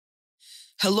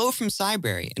Hello from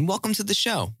Cybrary, and welcome to the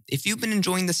show. If you've been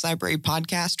enjoying the Cybrary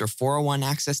podcast or 401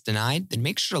 access denied, then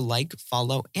make sure to like,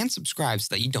 follow, and subscribe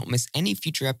so that you don't miss any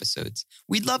future episodes.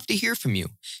 We'd love to hear from you.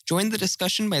 Join the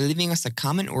discussion by leaving us a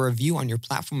comment or review on your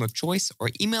platform of choice or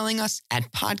emailing us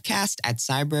at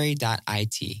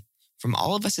podcast@cybrary.it. From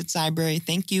all of us at Cybrary,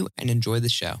 thank you and enjoy the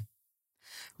show.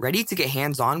 Ready to get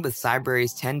hands-on with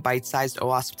Cybrary's 10 bite-sized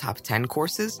OWASP Top 10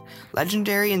 courses?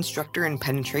 Legendary instructor and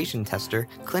penetration tester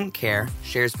Clint Kehr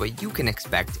shares what you can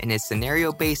expect in his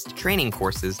scenario-based training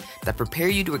courses that prepare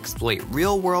you to exploit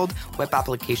real-world web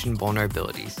application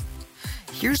vulnerabilities.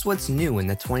 Here's what's new in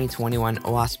the 2021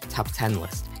 OWASP Top 10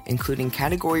 list, including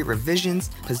category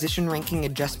revisions, position ranking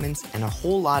adjustments, and a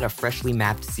whole lot of freshly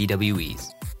mapped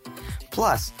CWEs.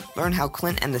 Plus, learn how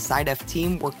Clint and the SciDef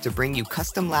team work to bring you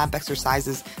custom lab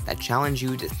exercises that challenge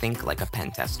you to think like a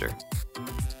pen tester.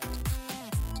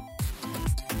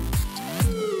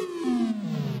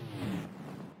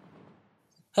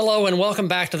 Hello and welcome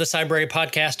back to the Cybrary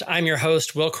podcast. I'm your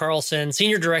host, Will Carlson,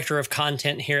 Senior Director of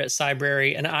Content here at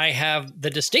Cybrary, and I have the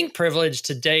distinct privilege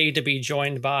today to be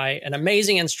joined by an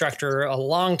amazing instructor, a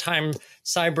longtime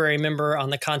Cybrary member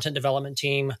on the content development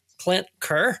team, Clint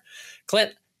Kehr.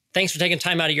 Clint, thanks for taking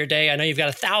time out of your day. I know you've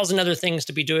got 1,000 other things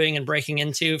to be doing and breaking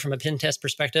into from a pen test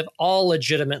perspective, all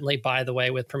legitimately, by the way,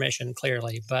 with permission,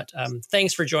 clearly. But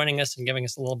thanks for joining us and giving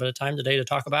us a little bit of time today to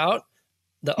talk about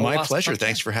the OWASP. My pleasure. Content.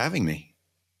 Thanks for having me.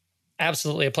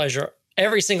 Absolutely a pleasure.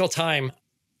 Every single time.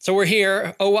 So we're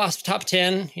here, OWASP Top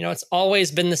 10. You know, it's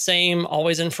always been the same,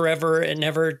 always and forever. It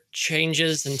never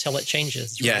changes until it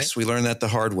changes. Right? Yes, we learned that the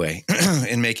hard way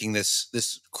in making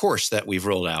this course that we've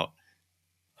rolled out.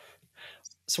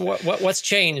 So what's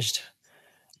changed?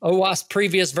 OWASP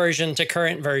previous version to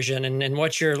current version, and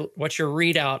what's your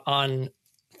readout on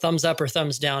thumbs up or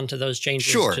thumbs down to those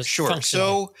changes? Sure. Functionally?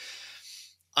 So,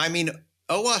 I mean,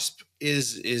 OWASP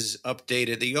is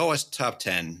updated. The OWASP Top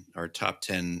 10, or Top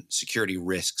 10 security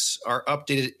risks, are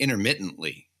updated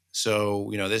intermittently. So,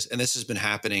 you know, this has been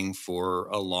happening for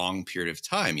a long period of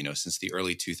time, you know, since the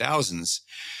early 2000s.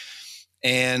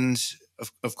 And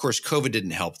of course, COVID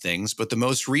didn't help things, but the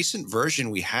most recent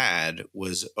version we had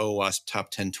was OWASP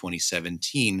Top 10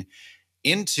 2017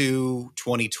 into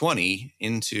 2020,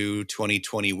 into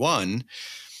 2021,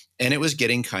 and it was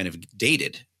getting kind of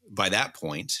dated by that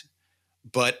point.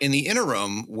 But in the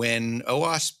interim, when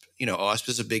OWASP, you know, OWASP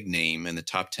is a big name, and the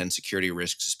top 10 security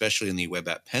risks, especially in the web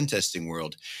app pen testing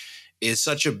world, is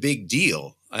such a big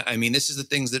deal. I mean, these are the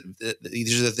things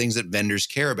that vendors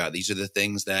care about. These are the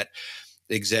things that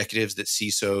executives, that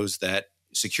CISOs, that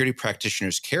security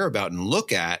practitioners care about and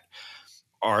look at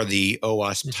are the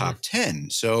OWASP Top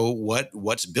 10. So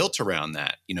what's built around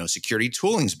that? You know, security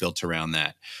tooling's built around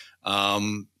that.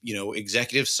 You know,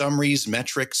 executive summaries,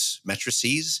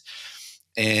 matrices,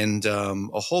 and a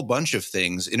whole bunch of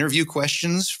things. Interview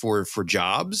questions for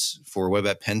jobs, for web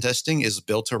app pen testing is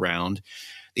built around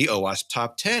the OWASP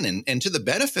Top 10. And to the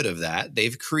benefit of that,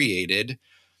 they've created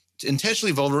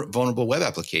intentionally vulnerable web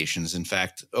applications. In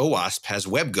fact, OWASP has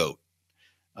WebGoat,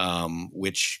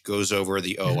 which goes over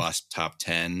the OWASP Top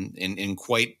 10 in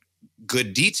quite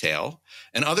good detail.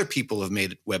 And other people have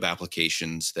made web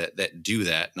applications that do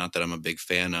that. Not that I'm a big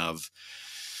fan of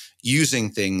using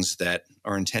things that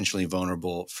are intentionally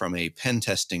vulnerable from a pen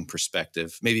testing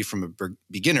perspective, maybe from a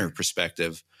beginner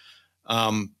perspective.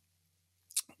 But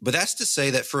that's to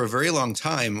say that for a very long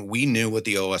time, we knew what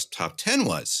the OWASP Top 10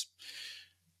 was.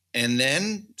 And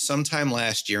then sometime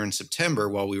last year in September,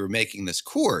 while we were making this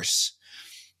course,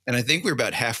 and I think we were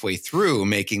about halfway through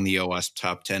making the OWASP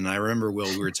Top 10, and I remember, Will,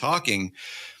 we were talking,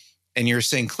 and you were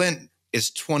saying, Clint, it's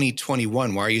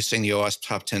 2021. Why are you saying the OWASP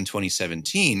Top 10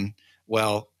 2017?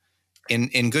 Well,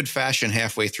 in good fashion,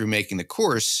 halfway through making the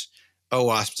course,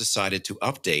 OWASP decided to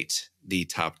update the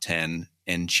Top 10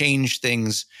 and change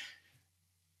things,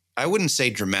 I wouldn't say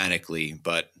dramatically,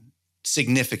 but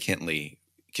significantly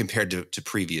compared to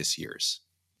previous years.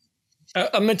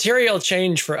 A material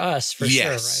change for us, for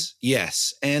sure, right?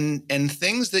 Yes. And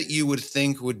things that you would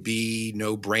think would be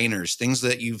no-brainers, things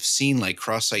that you've seen like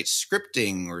cross-site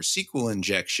scripting or SQL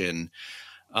injection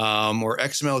or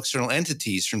XML external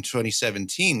entities from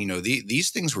 2017, you know, these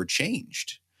things were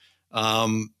changed.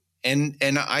 And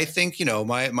I think, you know,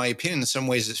 my opinion in some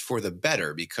ways is for the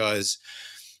better, because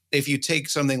if you take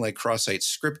something like cross-site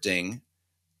scripting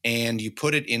and you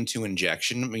put it into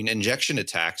injection, I mean, injection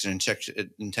attacks and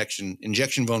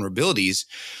injection vulnerabilities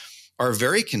are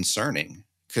very concerning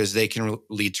because they can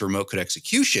lead to remote code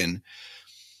execution.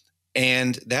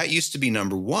 And that used to be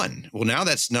number one. Well, now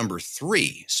that's number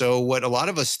three. So what a lot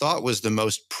of us thought was the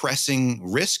most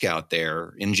pressing risk out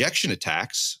there, injection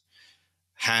attacks,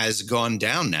 has gone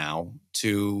down now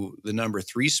to the number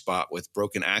 3 spot with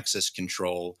broken access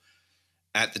control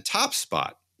at the top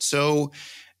spot. So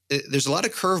there's a lot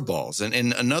of curveballs,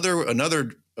 and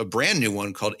a brand new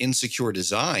one called insecure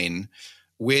design,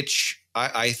 which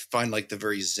I find like the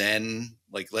very zen,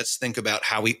 like, let's think about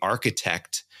how we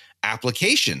architect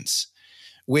applications,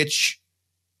 which,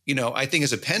 I think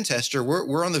as a pen tester,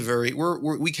 we're on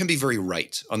the we can be very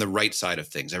right on the right side of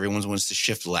things. Everyone wants to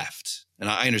shift left, and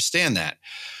I understand that.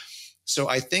 So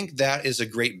I think that is a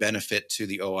great benefit to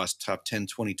the OWASP Top 10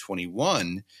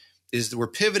 2021, is that we're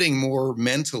pivoting more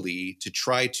mentally to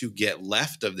try to get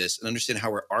left of this and understand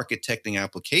how we're architecting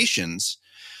applications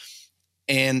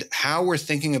and how we're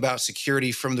thinking about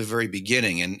security from the very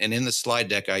beginning. And in the slide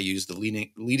deck, I use the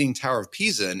leaning Tower of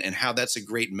Pisa and how that's a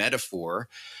great metaphor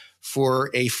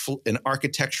for an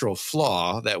architectural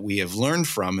flaw that we have learned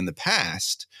from in the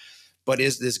past, but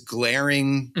is this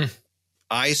glaring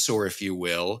eyesore, if you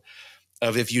will,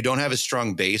 of if you don't have a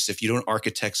strong base, if you don't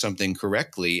architect something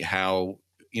correctly, how,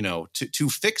 to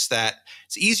fix that,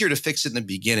 it's easier to fix it in the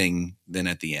beginning than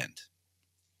at the end.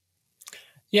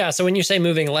 Yeah. So when you say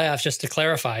moving left, just to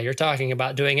clarify, you're talking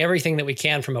about doing everything that we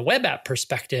can from a web app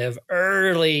perspective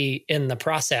early in the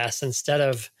process, instead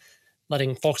of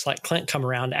letting folks like Clint come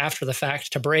around after the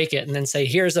fact to break it and then say,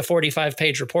 here's a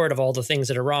 45-page report of all the things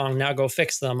that are wrong. Now go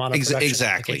fix them on a production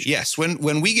Exactly. application. Yes.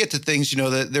 When we get to things,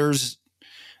 that there's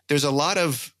a lot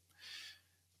of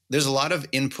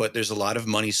input, there's a lot of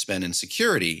money spent in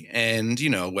security, and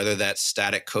whether that's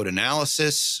static code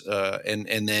analysis,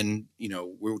 and then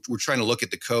we're trying to look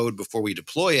at the code before we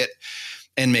deploy it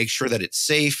and make sure that it's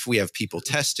safe. We have people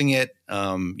testing it,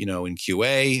 in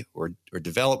QA or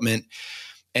development,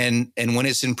 and when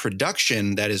it's in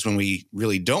production, that is when we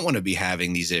really don't want to be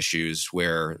having these issues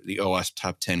where the OWASP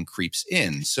Top 10 creeps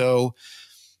in. So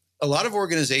a lot of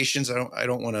organizations, I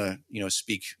don't want to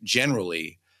speak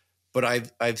generally, but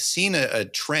I've seen a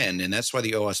trend, and that's why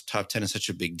the OWASP Top 10 is such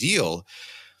a big deal,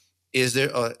 is there,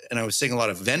 and I was saying a lot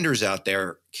of vendors out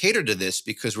there cater to this,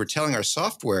 because we're telling our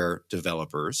software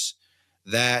developers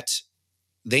that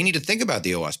they need to think about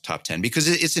the OWASP Top 10, because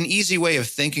it's an easy way of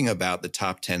thinking about the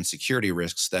top 10 security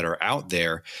risks that are out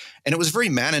there. And it was very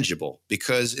manageable,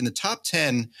 because in the top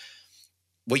 10,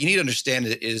 what you need to understand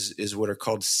is what are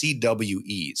called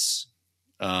CWEs.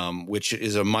 Which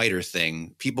is a MITRE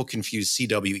thing. People confuse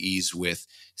CWEs with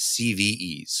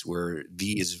CVEs, where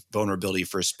V is vulnerability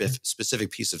for a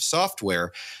specific piece of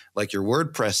software, like your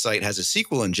WordPress site has a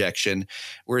SQL injection,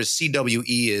 whereas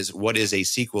CWE is what is a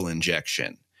SQL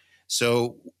injection.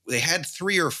 So they had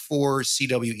 3 or 4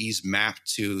 CWEs mapped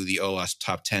to the OWASP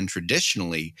Top 10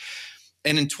 traditionally.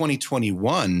 And in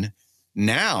 2021,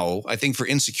 now, I think for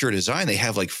insecure design, they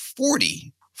have like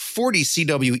 40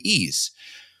 CWEs.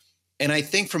 And I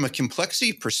think from a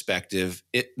complexity perspective,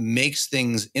 it makes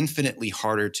things infinitely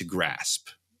harder to grasp.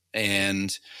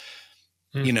 And,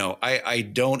 I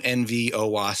don't envy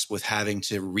OWASP with having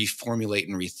to reformulate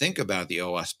and rethink about the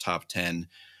OWASP Top 10.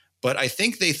 But I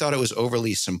think they thought it was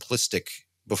overly simplistic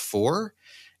before.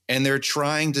 And they're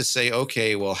trying to say,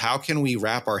 okay, well, how can we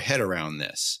wrap our head around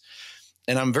this?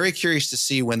 And I'm very curious to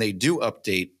see when they do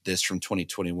update this from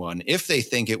 2021, if they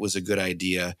think it was a good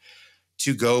idea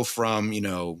to go from,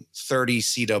 30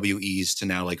 CWEs to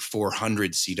now like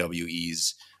 400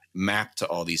 CWEs mapped to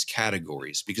all these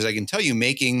categories. Because I can tell you,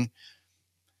 making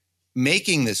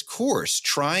this course,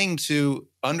 trying to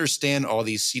understand all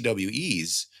these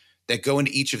CWEs that go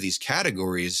into each of these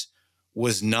categories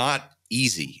was not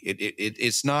easy.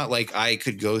 It's not like I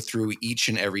could go through each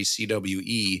and every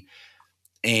CWE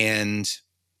and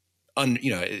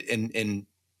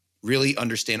really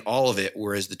understand all of it.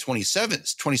 Whereas the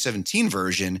 2017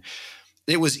 version,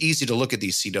 it was easy to look at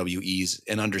these CWEs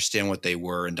and understand what they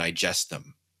were and digest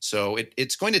them. So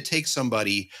it's going to take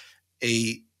somebody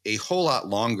a whole lot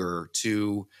longer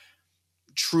to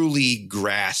truly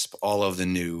grasp all of the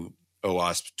new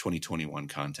OWASP 2021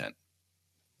 content.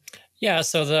 Yeah.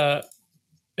 So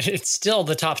it's still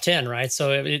the top 10, right?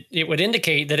 So it would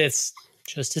indicate that it's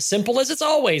just as simple as it's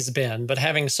always been, but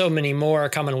having so many more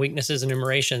common weaknesses,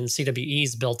 enumerations,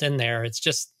 CWEs built in there, it's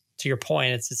just, to your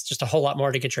point, it's just a whole lot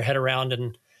more to get your head around.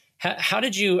 And how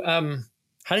did you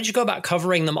go about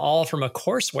covering them all from a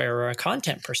courseware or a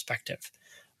content perspective?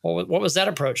 What was that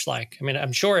approach like? I mean,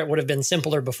 I'm sure it would have been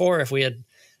simpler before if we had,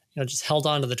 just held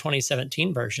on to the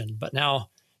 2017 version, but now,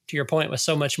 to your point, with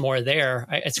so much more there,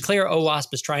 it's clear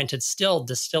OWASP is trying to still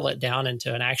distill it down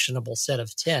into an actionable set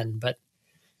of 10, but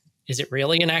is it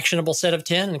really an actionable set of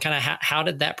 10? And kind of how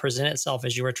did that present itself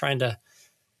as you were trying to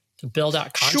build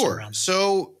out content around that?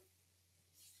 So,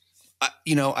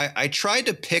 I tried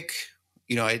to pick,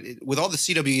 with all the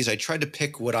CWEs, I tried to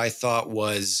pick what I thought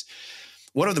was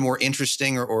one of the more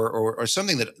interesting or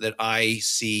something that I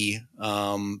see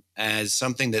as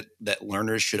something that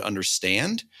learners should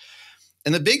understand.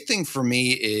 And the big thing for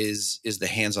me is the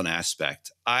hands-on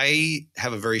aspect. I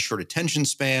have a very short attention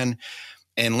span,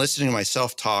 and listening to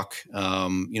myself talk,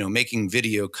 making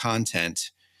video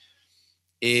content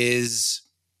is,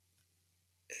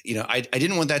 I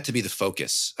didn't want that to be the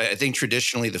focus. I think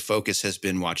traditionally the focus has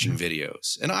been watching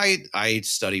videos, and I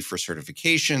study for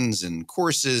certifications and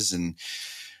courses, and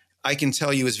I can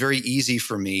tell you it's very easy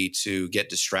for me to get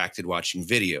distracted watching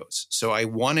videos. So I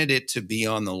wanted it to be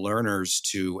on the learners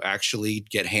to actually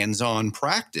get hands-on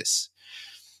practice.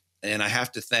 And I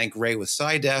have to thank Ray with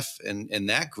SciDef and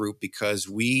that group, because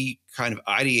we kind of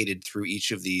ideated through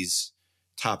each of these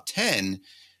top 10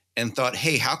 and thought,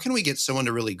 hey, how can we get someone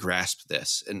to really grasp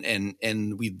this?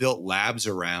 And we built labs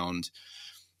around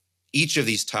each of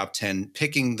these top 10,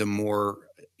 picking the more,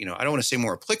 I don't want to say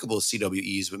more applicable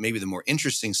CWEs, but maybe the more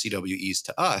interesting CWEs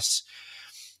to us,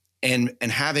 and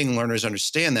having learners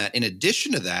understand that. In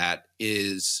addition to that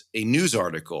is a news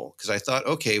article, because I thought,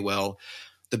 okay, well,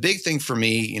 the big thing for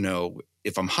me,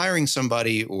 if I'm hiring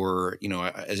somebody or,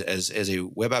 as a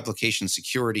web application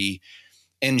security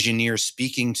engineer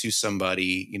speaking to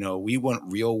somebody, we want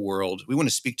to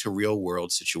speak to real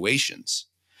world situations.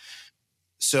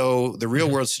 So the real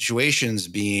world situations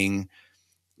being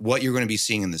what you're going to be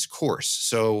seeing in this course.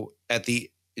 So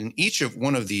in each of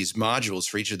one of these modules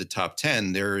for each of the top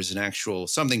 10, there is an actual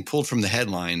something pulled from the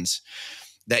headlines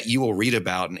that you will read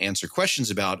about and answer questions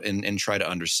about and try to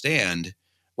understand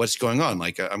what's going on.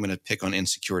 Like I'm going to pick on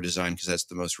insecure design because that's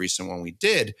the most recent one we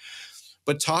did.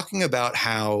 But talking about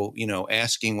how,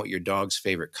 asking what your dog's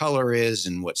favorite color is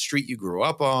and what street you grew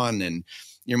up on and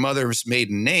your mother's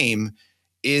maiden name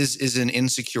is an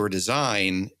insecure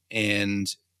design,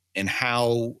 and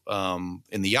how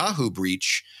in the Yahoo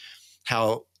breach,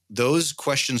 how those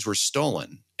questions were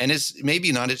stolen. And it's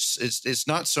maybe not, it's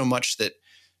not so much that,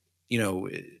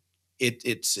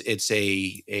 it's a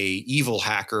evil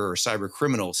hacker or cyber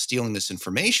criminal stealing this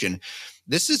information.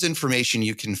 This is information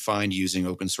you can find using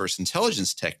open source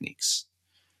intelligence techniques.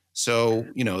 So,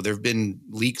 there have been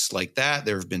leaks like that.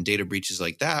 There have been data breaches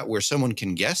like that where someone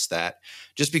can guess that,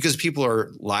 just because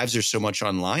lives are so much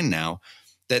online now,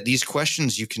 that these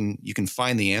questions you can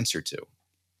find the answer to.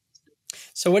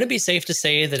 So would it be safe to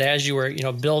say that as you were,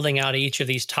 building out each of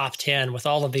these top 10 with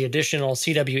all of the additional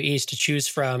CWEs to choose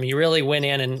from, you really went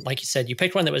in and, like you said, you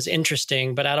picked one that was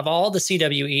interesting, but out of all the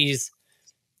CWEs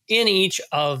in each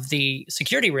of the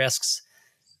security risks,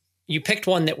 you picked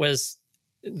one that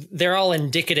they're all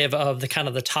indicative of the kind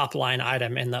of the top line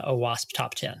item in the OWASP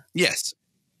top 10. Yes.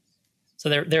 So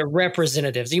they're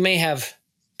representatives. You may have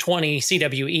 20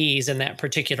 CWEs in that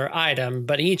particular item,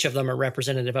 but each of them are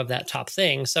representative of that top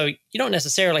thing. So you don't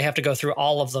necessarily have to go through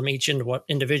all of them, each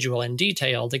individual in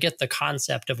detail, to get the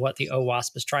concept of what the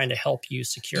OWASP is trying to help you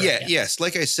secure. Yeah, yes.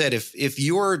 Like I said, if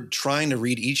you're trying to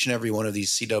read each and every one of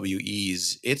these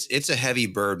CWEs, it's a heavy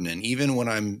burden. And even when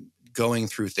I'm going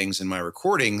through things in my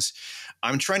recordings,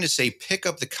 I'm trying to say, pick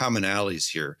up the commonalities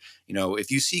here.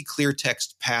 If you see clear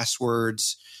text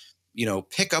passwords,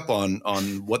 pick up on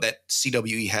what that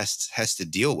CWE has to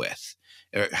deal with,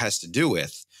 or has to do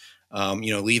with,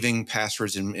 leaving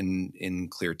passwords in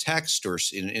clear text, or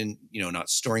in not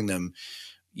storing them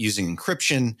using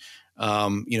encryption.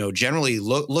 Generally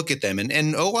look at them, and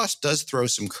OWASP does throw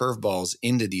some curveballs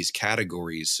into these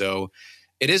categories. So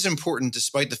it is important,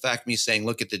 despite the fact me saying,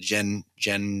 look at the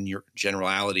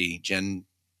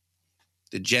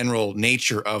the general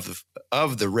nature of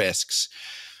the risks.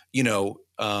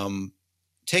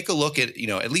 Take a look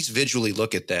at least visually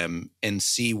look at them and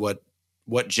see what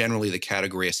generally the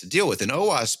category has to deal with. And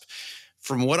OWASP,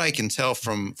 from what I can tell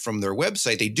from their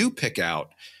website, they do pick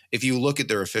out, if you look at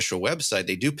their official website,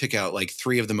 they do pick out like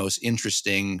 3 of the most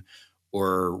interesting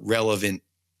or relevant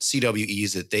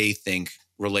CWEs that they think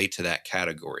relate to that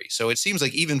category. So it seems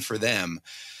like even for them,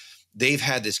 they've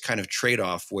had this kind of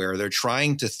trade-off where they're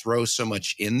trying to throw so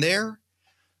much in there,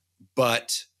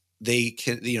 but they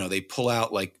can, they pull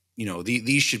out like,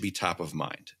 these should be top of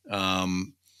mind. I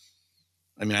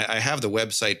have the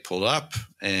website pulled up,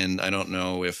 and I don't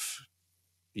know if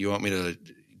you want me to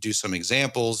do some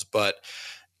examples, but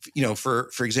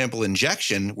for example,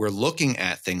 injection, we're looking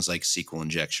at things like SQL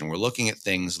injection. We're looking at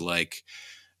things like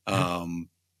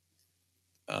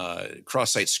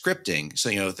cross-site scripting.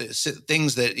 So,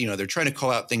 things that, they're trying to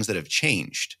call out things that have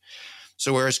changed.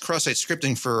 So whereas cross-site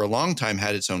scripting for a long time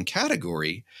had its own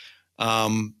category,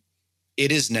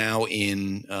 it is now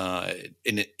in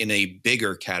a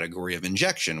bigger category of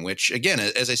injection, which again,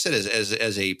 as I said,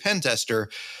 as a pen tester,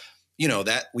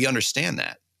 that we understand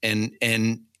that.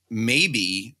 And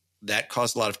maybe that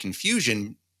caused a lot of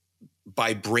confusion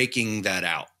by breaking that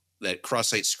out, that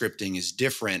cross-site scripting is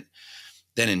different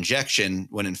than injection,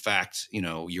 when in fact,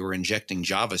 you're injecting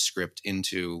JavaScript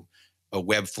into a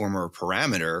web form or a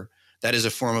parameter. That is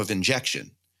a form of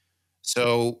injection.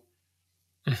 So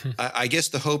I guess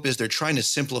the hope is they're trying to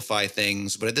simplify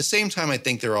things, but at the same time, I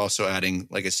think they're also adding,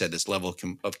 like I said, this level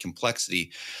of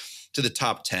complexity to the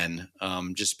top 10,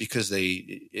 just because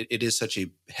it is such a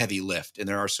heavy lift and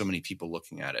there are so many people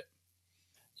looking at it.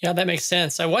 Yeah, that makes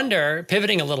sense. I wonder,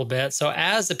 pivoting a little bit, so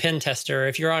as a pen tester,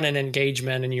 if you're on an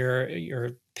engagement and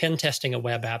you're pen testing a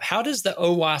web app, how does the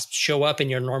OWASP show up in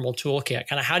your normal toolkit?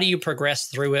 Kind of how do you progress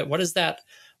through it? What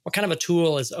kind of a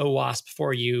tool is OWASP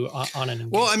for you on an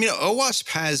engagement? Well, I mean, OWASP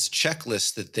has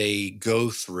checklists that they go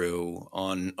through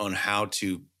on how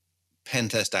to pen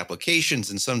test applications,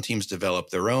 and some teams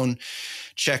develop their own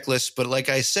checklists. But like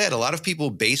I said, a lot of people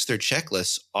base their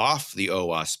checklists off the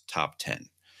OWASP top 10.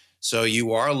 So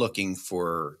you are looking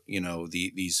for,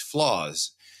 these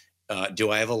flaws. Do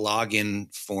I have a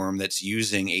login form that's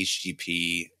using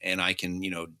HTTP and I can,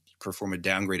 perform a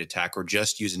downgrade attack, or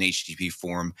just use an HTTP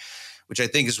form, which I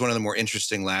think is one of the more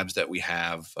interesting labs that we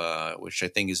have, which I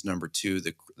think is number 2,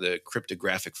 the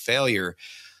cryptographic failure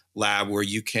lab, where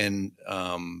you can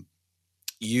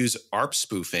use ARP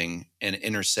spoofing and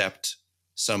intercept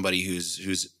somebody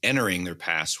who's entering their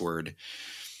password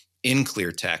in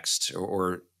clear text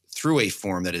or through a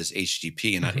form that is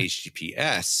HTTP and not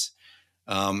HTTPS.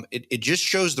 It just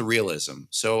shows the realism.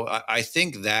 So I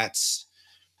think that's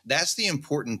the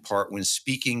important part when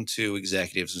speaking to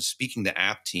executives and speaking to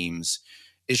app teams,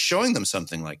 is showing them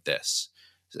something like this,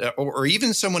 or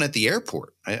even someone at the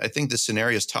airport. I think the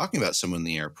scenario is talking about someone in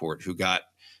the airport who got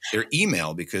their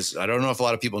email, because I don't know if a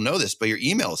lot of people know this, but your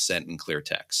email is sent in clear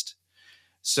text.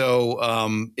 So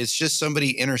it's just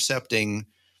somebody intercepting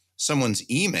someone's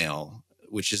email,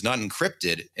 which is not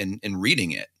encrypted, and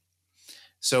reading it.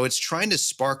 So it's trying to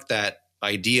spark that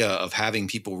idea of having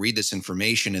people read this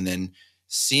information and then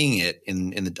seeing it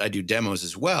I do demos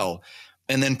as well,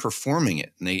 and then performing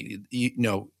it. And they,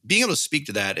 being able to speak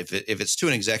to that, if it's to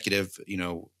an executive,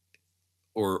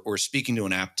 or speaking to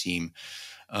an app team,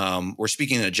 or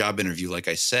speaking in a job interview, like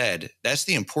I said, that's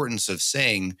the importance of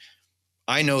saying,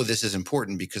 I know this is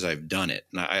important because I've done it.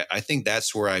 And I think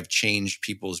that's where I've changed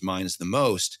people's minds the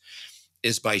most,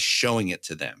 is by showing it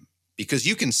to them. Because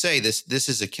you can say this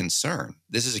is a concern.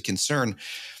 This is a concern,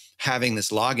 having this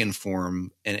login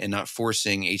form and not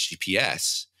forcing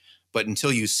HTTPS. But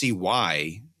until you see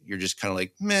why, you're just kind of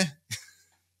like, meh.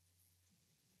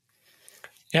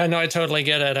 Yeah, no, I totally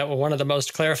get it. One of the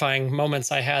most clarifying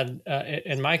moments I had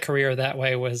in my career that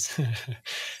way was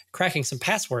cracking some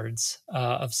passwords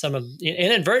of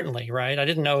inadvertently, right? I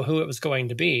didn't know who it was going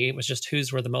to be. It was just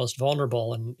whose were the most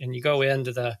vulnerable. And you go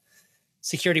into the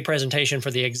security presentation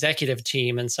for the executive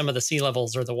team, and some of the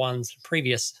C-levels are the ones,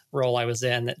 previous role I was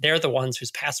in, that they're the ones whose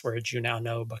passwords you now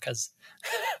know, because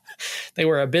they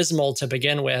were abysmal to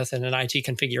begin with, and an IT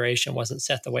configuration wasn't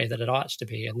set the way that it ought to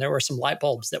be. And there were some light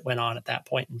bulbs that went on at that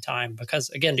point in time, because,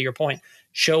 again, to your point,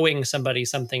 showing somebody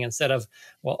something instead of,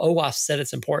 well, OWASP said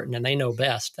it's important and they know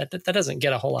best, that doesn't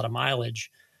get a whole lot of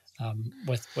mileage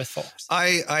with folks.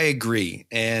 I agree.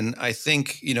 And I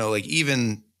think,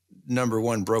 even number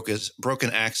 1,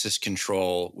 broken access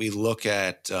control, we look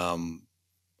at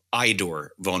IDOR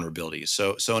vulnerabilities.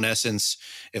 So in essence,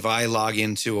 if I log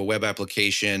into a web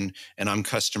application and I'm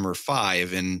customer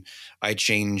 5 and I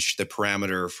change the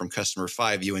parameter from customer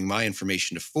 5 viewing my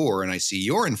information to 4, and I see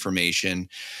your information,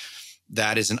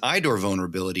 that is an IDOR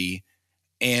vulnerability,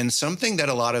 and something that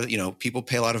a lot of, people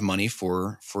pay a lot of money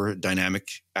for dynamic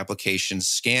application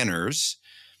scanners,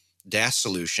 DAS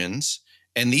solutions.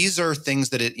 And these are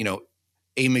things that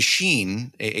a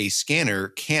machine, a scanner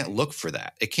can't look for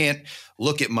that. It can't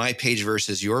look at my page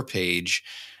versus your page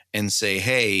and say,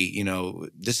 hey,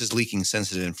 this is leaking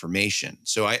sensitive information.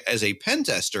 So as a pen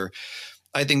tester,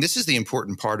 I think this is the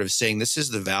important part of saying this is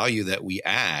the value that we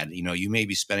add. You may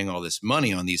be spending all this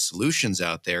money on these solutions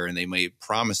out there, and they may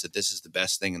promise that this is the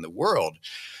best thing in the world,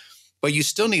 but you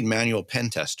still need manual pen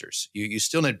testers. You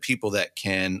still need people that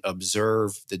can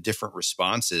observe the different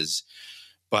responses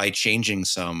by changing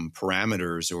some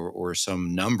parameters or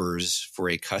some numbers for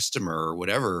a customer or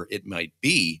whatever it might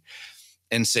be,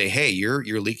 and say, hey,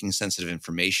 you're leaking sensitive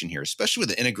information here, especially with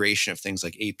the integration of things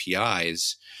like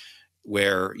APIs,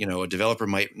 where a developer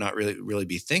might not really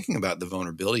be thinking about the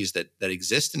vulnerabilities that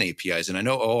exist in APIs. And I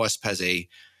know OWASP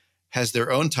has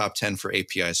their own top 10 for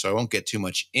APIs, so I won't get too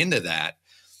much into that.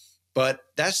 But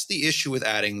that's the issue with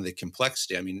adding the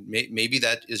complexity. I mean, maybe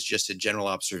that is just a general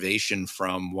observation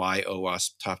from why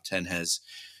OWASP top 10 has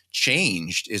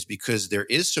changed, is because there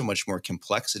is so much more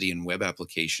complexity in web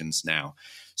applications now,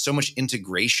 so much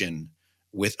integration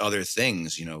with other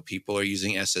things. You know, people are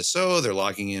using SSO, they're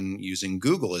logging in using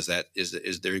Google. Is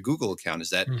their Google account? Is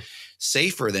that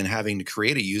safer than having to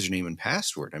create a username and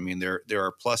password? I mean, there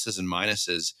are pluses and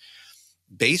minuses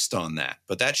based on that,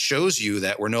 but that shows you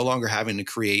that we're no longer having to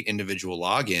create individual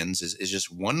logins is just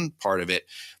one part of it,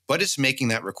 but it's making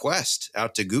that request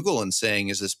out to Google and saying,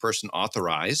 is this person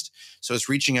authorized? So it's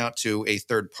reaching out to a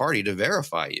third party to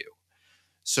verify you.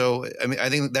 So, I mean, I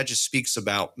think that just speaks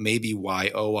about maybe why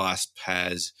OWASP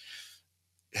has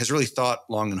really thought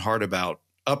long and hard about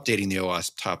updating the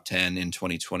OWASP top 10 in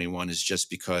 2021, is just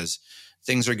because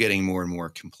things are getting more and more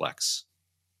complex.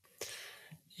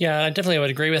 Yeah, I definitely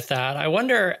would agree with that. I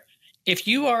wonder if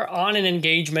you are on an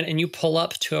engagement and you pull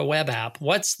up to a web app,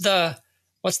 what's the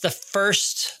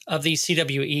first of these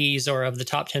CWEs or of the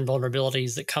top 10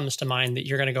 vulnerabilities that comes to mind that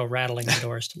you're going to go rattling the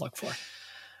doors to look for?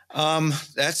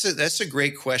 That's a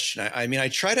great question. I mean, I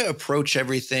try to approach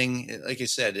everything. Like I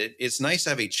said, it's nice to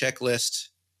have a checklist.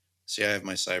 See, I have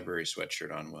my Cybrary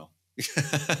sweatshirt on, Will.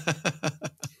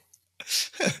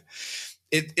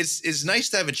 It's nice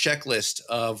to have a checklist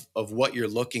of what you're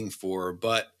looking for,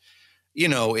 but you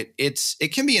know,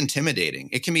 it can be intimidating.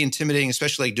 It can be intimidating,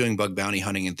 especially like doing bug bounty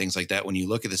hunting and things like that. When you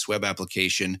look at this web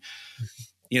application,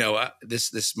 you know,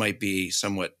 this might be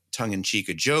somewhat tongue-in-cheek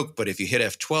a joke, but if you hit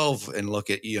F12 and look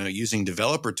at, you know, using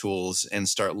developer tools and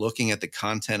start looking at the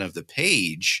content of the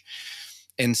page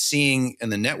and seeing in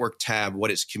the network tab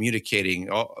what it's communicating,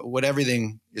 what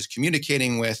everything is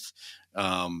communicating with,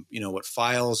 you know, what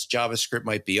files, JavaScript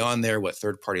might be on there, what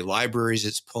third-party libraries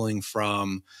it's pulling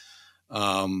from.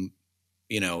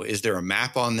 You know, is there a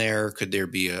map on there? Could there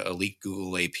be a leaked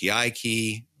Google API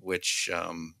key, which,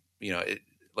 you know,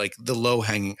 like the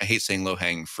low-hanging, I hate saying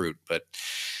low-hanging fruit, but,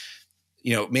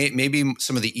 you know, maybe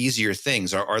some of the easier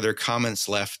things. Are there comments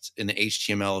left in the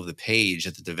HTML of the page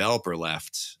that the developer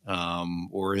left?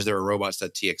 Or is there a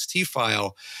robots.txt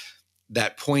file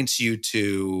that points you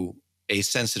to a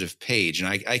sensitive page? And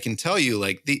I can tell you,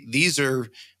 like, these are,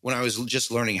 when I was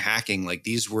just learning hacking, like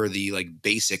these were the like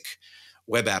basic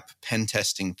web app pen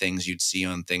testing things you'd see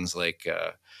on things like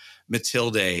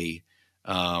Matilde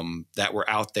that were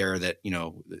out there that, you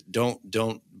know,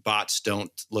 bots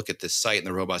don't look at this site and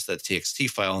the robots.txt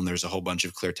file and there's a whole bunch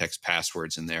of clear text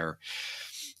passwords in there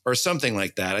or something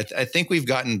like that. I think we've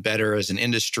gotten better as an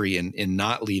industry in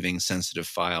not leaving sensitive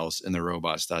files in the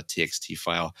robots.txt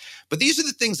file. But these are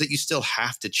the things that you still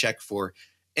have to check for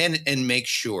and make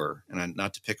sure, and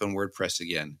not to pick on WordPress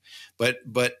again, but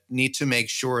need to make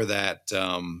sure that,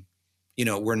 you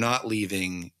know, we're not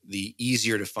leaving the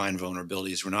easier to find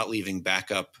vulnerabilities. We're not leaving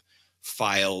backup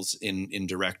files in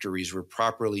directories. We're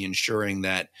properly ensuring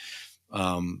that,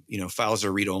 you know, files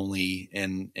are read-only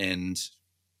and,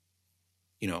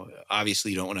 you know,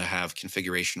 obviously you don't want to have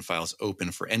configuration files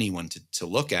open for anyone to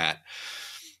look at.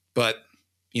 But,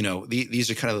 you know,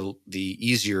 these are kind of the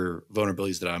easier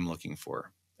vulnerabilities that I'm looking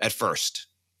for at first.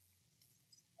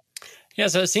 Yeah,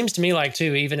 so it seems to me like,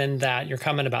 too, even in that, your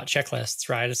comment about checklists,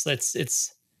 right?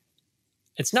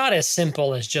 It's not as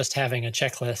simple as just having a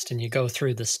checklist and you go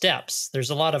through the steps. There's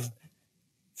a lot of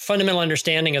fundamental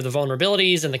understanding of the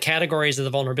vulnerabilities and the categories of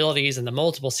the vulnerabilities and the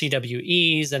multiple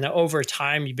CWEs. And over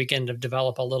time, you begin to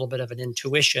develop a little bit of an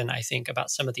intuition, I think, about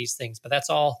some of these things. But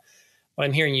that's all, what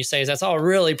I'm hearing you say is that's all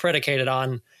really predicated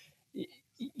on,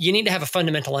 you need to have a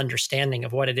fundamental understanding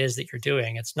of what it is that you're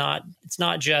doing. It's not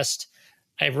just,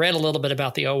 I read a little bit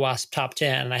about the OWASP top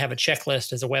 10 and I have a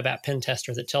checklist as a web app pen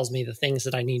tester that tells me the things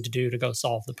that I need to do to go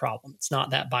solve the problem. It's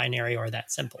not that binary or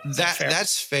that simple.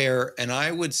 That's fair. And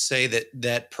I would say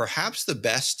that perhaps the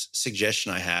best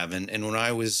suggestion I have, and when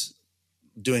I was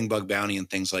doing bug bounty and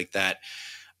things like that,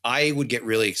 I would get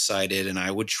really excited and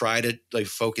I would try to like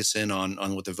focus in on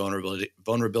what the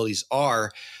vulnerabilities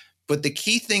are. But the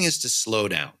key thing is to slow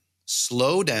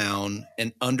down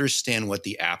and understand what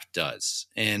the app does.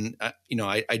 And, you know,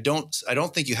 I don't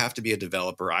think you have to be a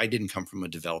developer. I didn't come from a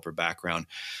developer background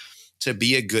to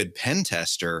be a good pen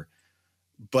tester,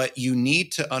 but you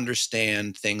need to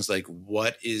understand things like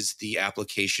what is the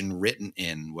application written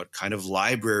in? What kind of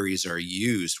libraries are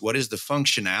used? What is the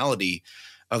functionality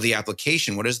of the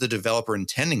application? What is the developer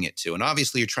intending it to? And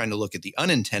obviously you're trying to look at the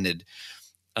unintended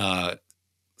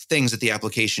things that the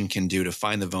application can do to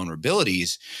find the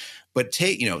vulnerabilities, but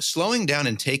slowing down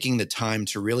and taking the time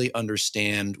to really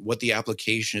understand what the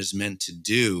application is meant to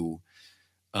do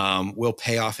will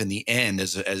pay off in the end,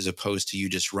 as opposed to you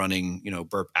just running,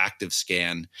 burp active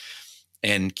scan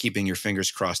and keeping your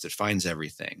fingers crossed it finds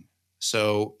everything.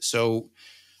 So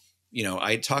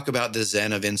I talk about the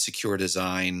Zen of insecure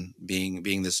design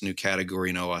being this new category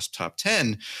in OWASP Top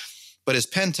 10. But as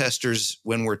pen testers,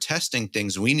 when we're testing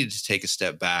things, we need to take a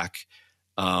step back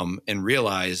and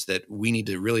realize that we need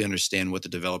to really understand what the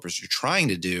developers are trying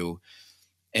to do,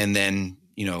 and then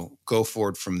go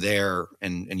forward from there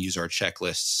and use our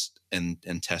checklists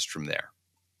and test from there.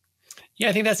 Yeah,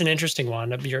 I think that's an interesting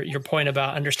one. Your point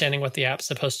about understanding what the app's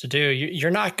supposed to do.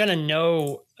 You're not going to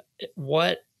know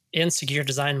what insecure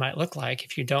design might look like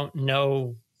if you don't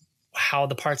know how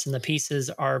the parts and the pieces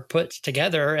are put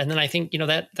together. And then I think,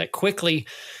 that quickly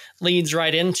leads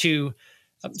right into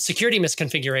security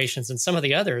misconfigurations and some of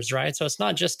the others, right? So it's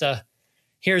not just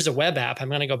here's a web app, I'm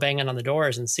going to go banging on the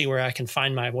doors and see where I can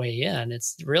find my way in.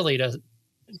 It's really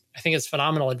I think it's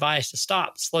phenomenal advice to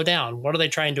stop, slow down. What are they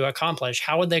trying to accomplish?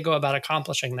 How would they go about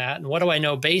accomplishing that? And what do I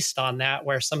know based on that,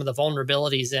 where some of the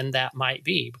vulnerabilities in that might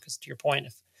be? Because to your point,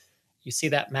 if you see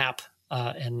that map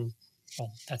and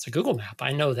that's a Google map,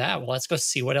 I know that. Well, let's go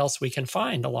see what else we can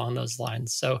find along those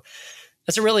lines. So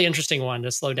that's a really interesting one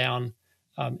to slow down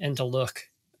and to look,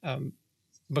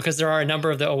 because there are a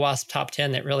number of the OWASP Top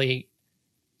 10 that really,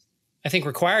 I think,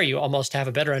 require you almost to have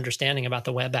a better understanding about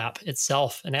the web app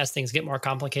itself. And as things get more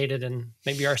complicated and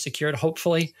maybe are secured,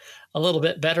 hopefully a little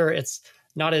bit better, it's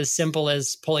not as simple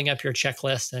as pulling up your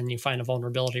checklist and you find a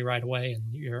vulnerability right away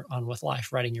and you're on with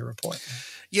life writing your report.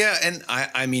 Yeah. And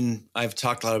I mean, I've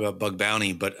talked a lot about bug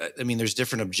bounty, but I mean, there's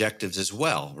different objectives as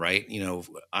well, right?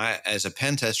 As a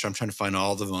pen tester, I'm trying to find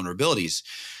all the vulnerabilities.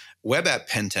 Web app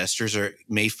pen testers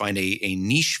may find a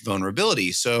niche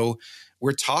vulnerability. So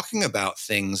we're talking about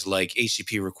things like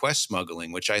HTTP request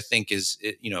smuggling, which I think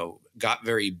got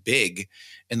very big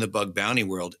in the bug bounty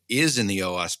world, is in the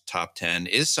OWASP Top 10,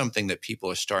 is something that people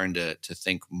are starting to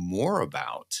think more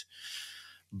about.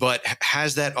 But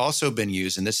has that also been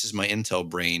used? And this is my Intel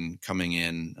brain coming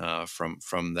in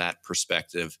from that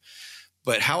perspective.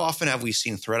 But how often have we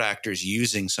seen threat actors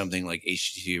using something like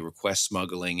HTTP request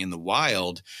smuggling in the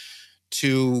wild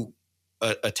to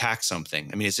attack something?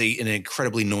 I mean, it's an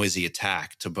incredibly noisy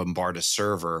attack to bombard a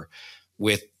server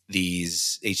with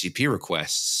these HTTP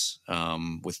requests,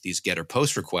 with these get or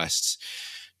post requests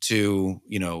to,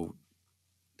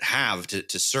 have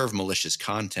to serve malicious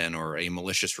content or a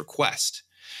malicious request.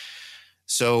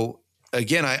 So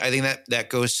again, I think that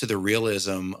goes to the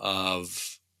realism of,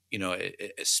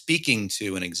 speaking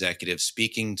to an executive,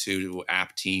 speaking to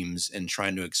app teams and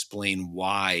trying to explain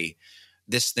why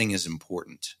this thing is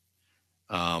important.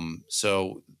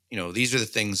 So these are the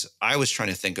things I was trying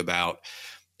to think about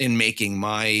in making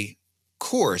my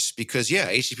course, because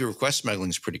HTTP request smuggling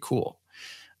is pretty cool.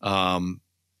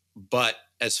 But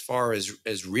as far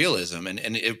as realism,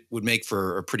 and it would make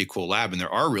for a pretty cool lab, and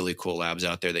there are really cool labs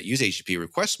out there that use HTTP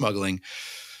request smuggling,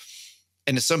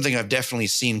 and it's something I've definitely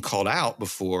seen called out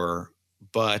before.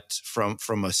 But from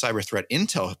a cyber threat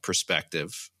intel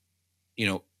perspective,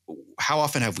 how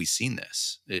often have we seen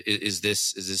this? Is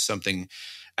this something,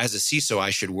 as a CISO, I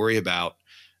should worry about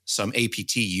some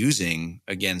APT using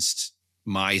against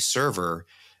my server?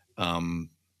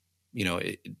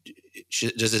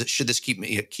 Should this keep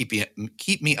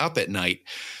me up at night?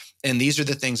 And these are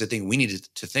the things I think we need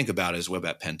to think about as web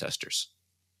app pen testers.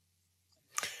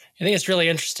 I think it's really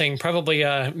interesting. Probably,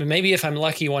 maybe if I'm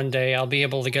lucky one day, I'll be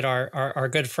able to get our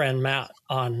good friend Matt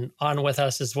on with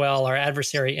us as well, our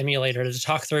adversary emulator, to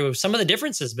talk through some of the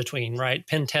differences between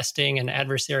pen testing and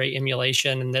adversary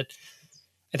emulation. And that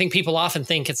I think people often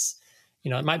think it's,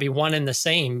 it might be one and the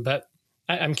same. But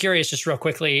I'm curious, just real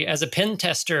quickly, as a pen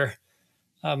tester,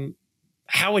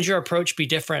 how would your approach be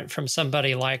different from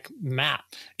somebody like Matt?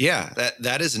 Yeah,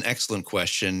 that is an excellent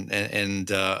question.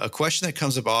 And a question that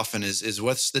comes up often is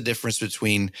what's the difference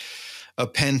between a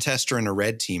pen tester and a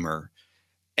red teamer?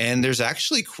 And there's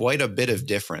actually quite a bit of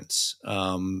difference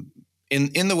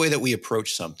in the way that we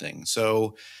approach something.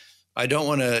 So I don't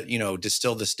want to,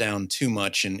 distill this down too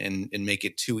much and make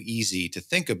it too easy to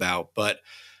think about, but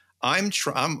I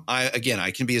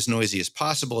can be as noisy as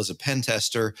possible as a pen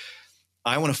tester.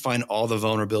 I want to find all the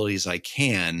vulnerabilities I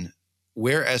can,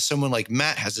 whereas someone like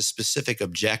Matt has a specific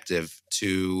objective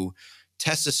to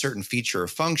test a certain feature or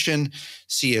function,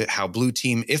 see how if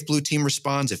blue team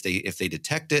responds, if they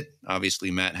detect it.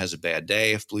 Obviously, Matt has a bad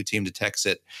day if blue team detects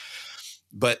it.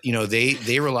 But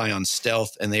they rely on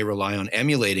stealth and they rely on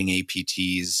emulating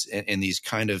APTs in these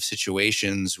kind of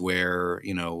situations where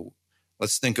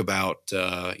let's think about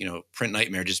Print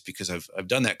Nightmare, just because I've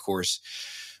done that course.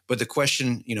 But the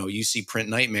question, you see Print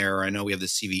Nightmare, or I know we have the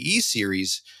CVE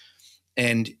series,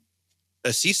 And a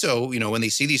CISO, when they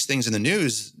see these things in the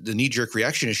news, the knee-jerk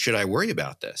reaction is, should I worry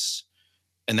about this?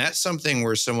 And that's something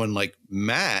where someone like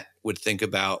Matt would think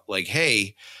about, like,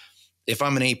 hey, if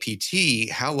I'm an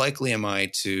APT, how likely am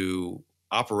I to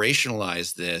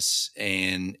operationalize this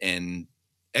and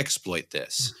exploit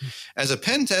this? Mm-hmm. As a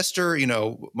pen tester,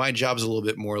 my job's a little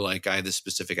bit more like I have this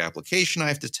specific application I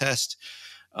have to test.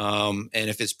 And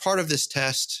if it's part of this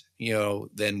test,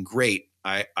 then great,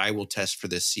 I will test for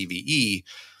this CVE.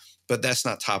 But that's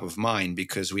not top of mind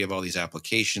because we have all these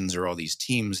applications or all these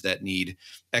teams that need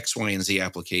X, Y, and Z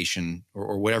application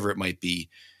or whatever it might be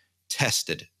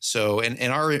tested. So, and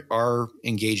our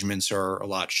engagements are a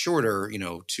lot shorter,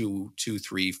 2,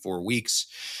 3, 4 weeks,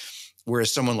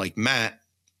 whereas someone like Matt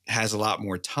has a lot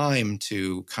more time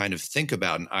to kind of think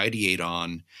about and ideate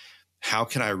on how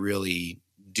can I really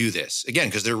do this? Again,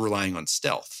 because they're relying on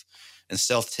stealth, and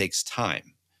stealth takes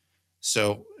time.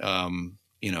 So,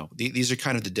 these are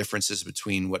kind of the differences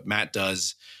between what Matt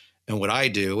does and what I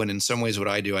do. And in some ways, what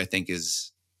I do, I think,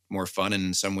 is more fun. And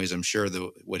in some ways, I'm sure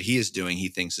what he is doing, he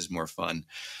thinks is more fun.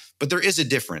 But there is a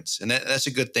difference. And that's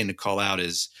a good thing to call out,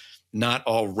 is not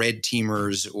all red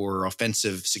teamers or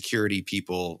offensive security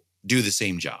people do the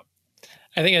same job.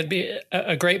 I think it'd be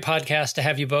a great podcast to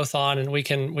have you both on, and we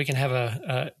can have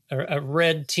a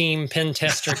red team pen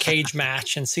tester cage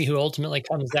match and see who ultimately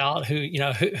comes out,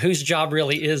 whose job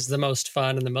really is the most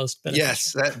fun and the most beneficial.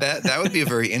 Yes, that would be a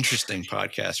very interesting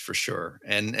podcast for sure.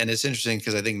 And it's interesting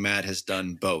because I think Matt has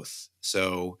done both.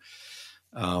 So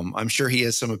I'm sure he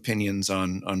has some opinions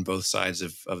on both sides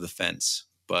of the fence.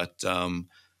 But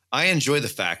I enjoy the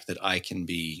fact that I can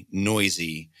be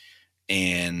noisy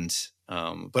and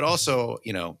but also,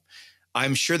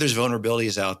 I'm sure there's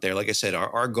vulnerabilities out there. Like I said,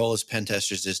 our goal as pen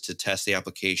testers is to test the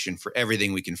application for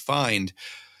everything we can find.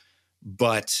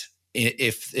 But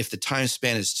if the time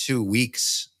span is 2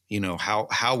 weeks,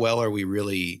 how well are we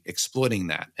really exploiting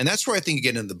that? And that's where I think you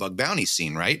get into the bug bounty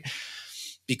scene, right?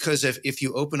 Because if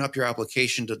you open up your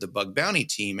application to the bug bounty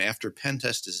team after pen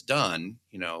test is done,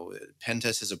 pen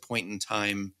test is a point in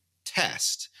time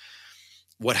test.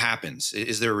 What happens?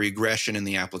 Is there a regression in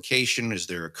the application? Is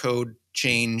there a code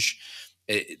change?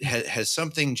 Has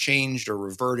something changed or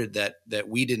reverted that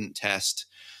we didn't test?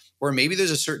 Or maybe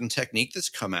there's a certain technique that's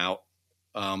come out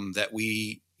that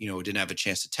we didn't have a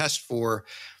chance to test for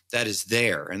that is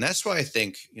there. And that's why I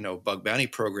think bug bounty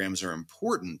programs are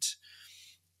important,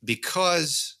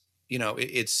 because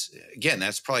it's, again,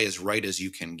 that's probably as right as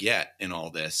you can get in all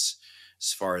this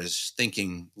as far as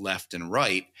thinking left and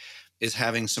right, is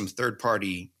having some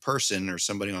third-party person or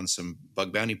somebody on some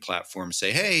bug bounty platform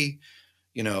say, hey,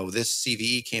 this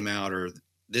CVE came out, or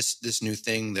this new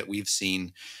thing that we've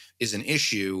seen is an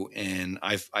issue, and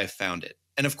I've found it.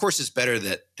 And of course, it's better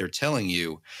that they're telling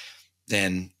you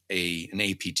than an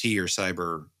APT or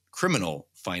cyber criminal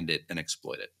find it and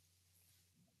exploit it.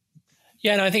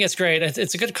 Yeah, no, I think it's great.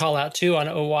 It's a good call out too on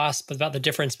OWASP about the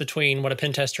difference between what a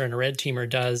pen tester and a red teamer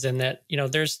does, and that,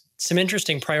 there's some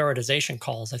interesting prioritization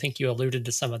calls. I think you alluded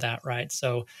to some of that, right?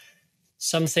 So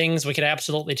some things we could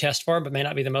absolutely test for, but may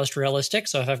not be the most realistic.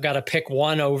 So if I've got to pick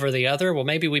one over the other, well,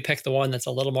 maybe we pick the one that's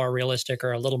a little more realistic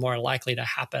or a little more likely to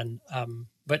happen.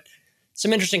 But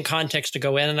some interesting context to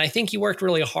go in. And I think you worked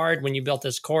really hard when you built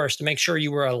this course to make sure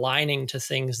you were aligning to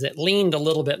things that leaned a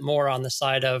little bit more on the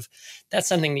side of that's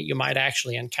something that you might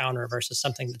actually encounter versus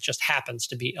something that just happens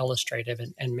to be illustrative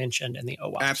and mentioned in the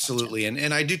OWASP. Absolutely.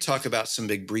 And I do talk about some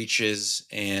big breaches.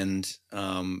 And,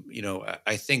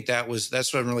 I think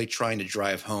that's what I'm really trying to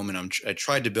drive home. And I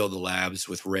tried to build the labs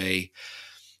with Ray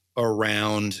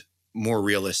around more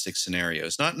realistic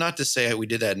scenarios. Not to say we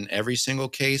did that in every single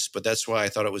case, but that's why I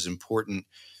thought it was important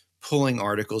pulling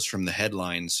articles from the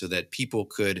headlines so that people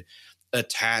could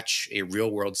attach a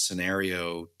real world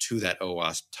scenario to that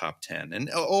OWASP top 10. And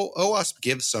OWASP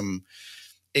gives some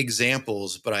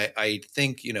examples, but I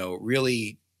think,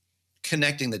 really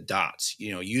connecting the dots,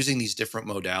 using these different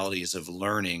modalities of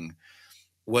learning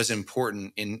was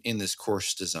important in this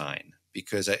course design,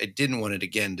 because I didn't want it,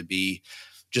 again, to be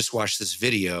just watch this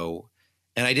video.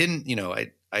 And I didn't,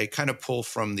 I kind of pull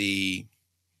from the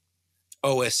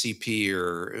OSCP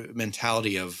or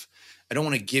mentality of, I don't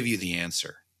want to give you the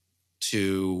answer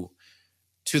to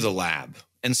the lab.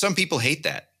 And some people hate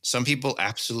that. Some people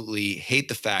absolutely hate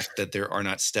the fact that there are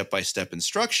not step-by-step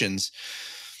instructions.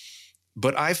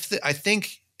 But I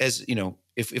think, as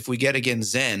if we get again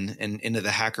Zen and into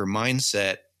the hacker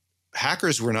mindset,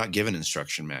 hackers were not given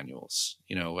instruction manuals.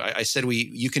 I said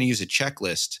you can use a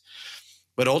checklist,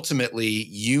 but ultimately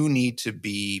you need to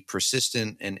be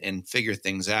persistent and figure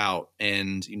things out.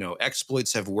 And,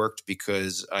 exploits have worked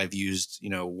because I've used,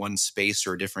 one space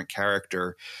or a different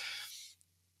character.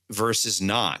 versus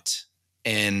not.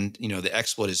 And, the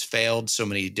exploit has failed so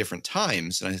many different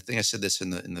times. And I think I said this in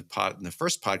the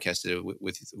first podcast I did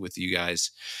with you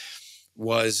guys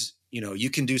was, you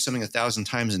can do something 1,000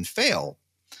 times and fail,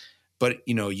 but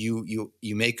you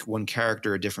make one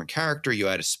character a different character, you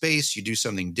add a space, you do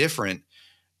something different,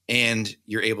 and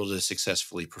you're able to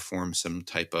successfully perform some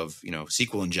type of,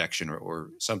 SQL injection or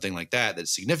something like that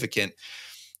that's significant,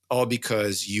 all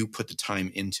because you put the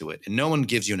time into it. And no one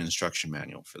gives you an instruction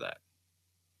manual for that.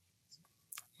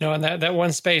 No, and that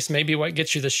one space may be what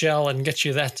gets you the shell and gets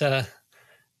you that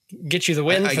get you the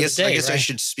win for the day. I guess right? I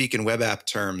should speak in web app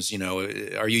terms.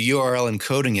 Are you URL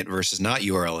encoding it versus not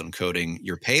URL encoding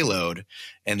your payload?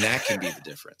 And that can be the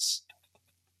difference.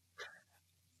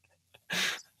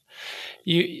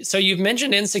 So you've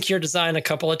mentioned insecure design a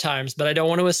couple of times, but I don't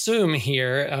want to assume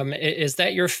here. Is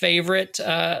that your favorite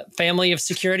family of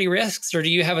security risks, or do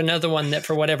you have another one that,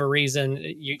 for whatever reason,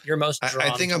 you're most drawn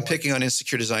I think toward? I'm picking on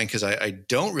insecure design because I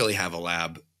don't really have a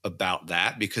lab about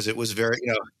that, because it was very,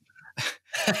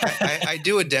 I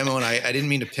do a demo, and I didn't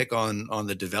mean to pick on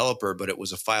the developer, but it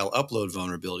was a file upload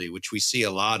vulnerability, which we see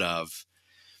a lot of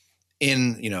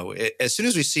as soon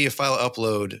as we see a file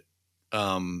upload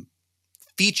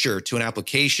feature to an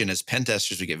application, as pen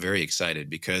testers, we get very excited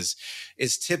because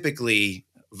it's typically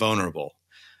vulnerable.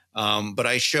 But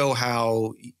I show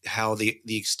how the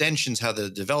extensions, how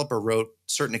the developer wrote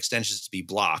certain extensions to be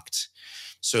blocked.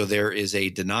 So there is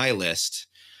a deny list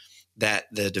that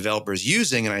the developer is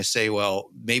using, and I say,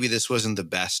 well, maybe this wasn't the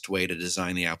best way to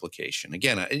design the application.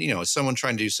 Again, as someone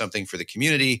trying to do something for the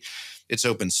community, it's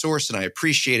open source, and I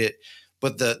appreciate it.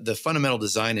 But the fundamental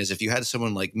design is, if you had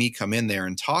someone like me come in there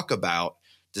and talk about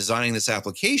designing this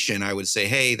application, I would say,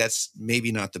 hey, that's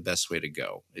maybe not the best way to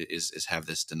go, is have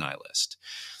this deny list.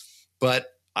 But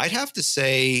I'd have to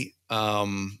say,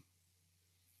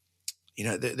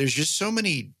 there's just so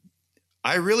many.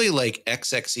 I really like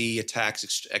XXE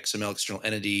attacks, XML external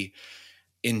entity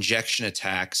injection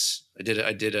attacks. I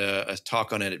did a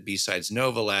talk on it at B-Sides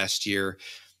Nova last year.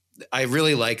 I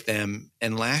really like them.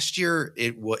 And last year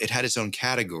it had its own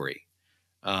category.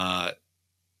 And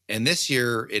this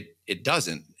year it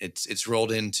doesn't. It's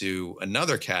rolled into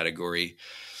another category.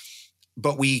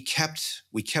 But we kept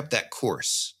that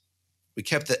course. We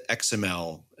kept the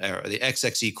XML or the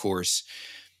XXE course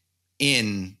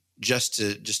in just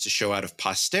to show out of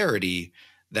posterity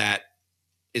that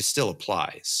it still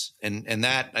applies. And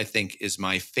that, I think, is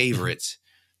my favorite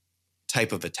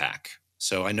type of attack.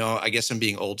 So I guess I'm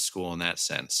being old school in that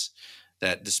sense,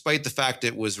 that despite the fact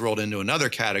it was rolled into another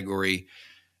category,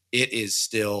 it is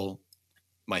still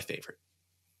my favorite.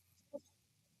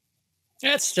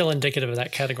 Yeah, it's still indicative of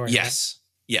that category. Yes.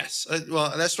 Right? Yes.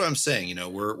 Well, that's what I'm saying.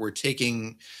 We're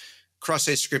taking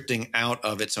cross-site scripting out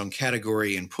of its own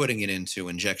category and putting it into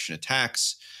injection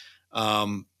attacks.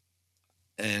 And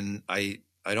I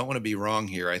don't want to be wrong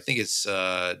here. I think it's,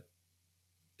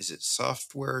 is it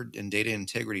software and data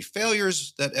integrity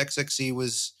failures that XXE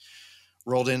was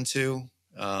rolled into?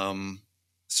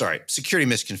 Security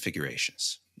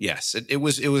misconfigurations. Yes, it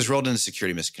was rolled into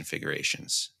security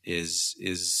misconfigurations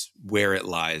is where it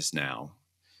lies now.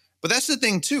 But that's the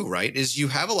thing too, right? Is you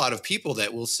have a lot of people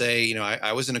that will say,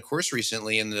 I was in a course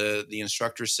recently and the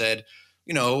instructor said,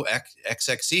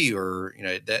 XXE or,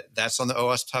 that's on the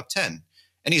OWASP top 10.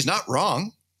 And he's not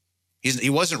wrong. He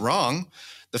wasn't wrong.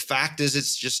 The fact is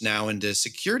it's just now into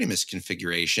security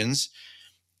misconfigurations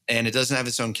and it doesn't have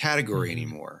its own category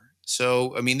anymore.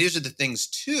 So, these are the things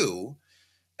too.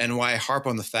 And why I harp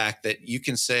on the fact that you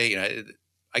can say,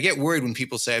 I get worried when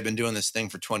people say I've been doing this thing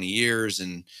for 20 years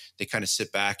and they kind of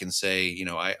sit back and say,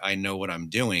 I know what I'm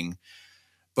doing.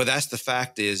 But that's the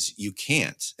fact is you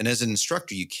can't. And as an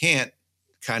instructor, you can't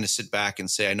kind of sit back and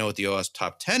say, I know what the OWASP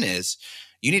top 10 is.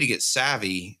 You need to get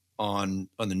savvy on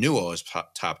the new OWASP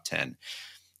top 10.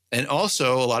 And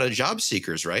also a lot of job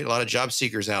seekers, right? A lot of job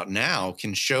seekers out now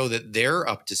can show that they're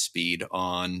up to speed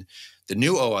on the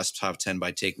new OWASP top 10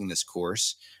 by taking this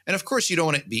course. And of course, you don't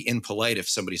want to be impolite if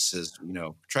somebody says,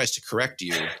 tries to correct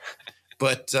you.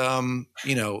 But,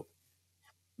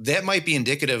 that might be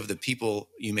indicative of the people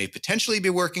you may potentially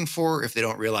be working for if they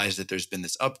don't realize that there's been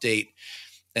this update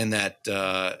and that,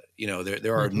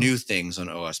 there are new things on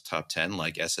OWASP top 10,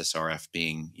 like SSRF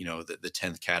being, the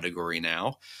 10th category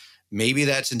now. Maybe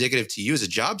that's indicative to you as a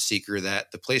job seeker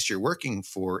that the place you're working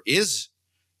for is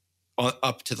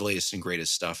up to the latest and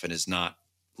greatest stuff and is not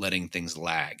letting things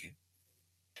lag.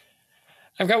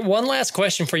 I've got one last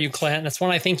question for you, Clint. That's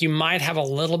one I think you might have a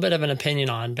little bit of an opinion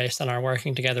on based on our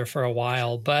working together for a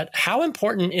while. But how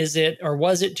important is it, or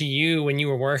was it to you when you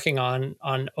were working on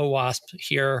OWASP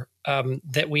here,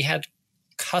 that we had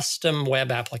custom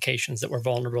web applications that were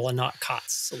vulnerable and not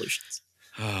COTS solutions.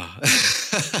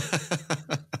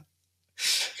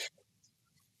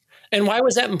 And why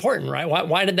was that important, right?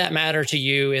 Why did that matter to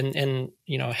you in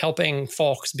helping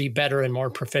folks be better and more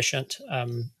proficient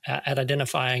at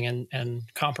identifying and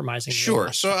compromising?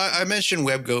 Sure. So I mentioned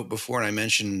WebGoat before, and I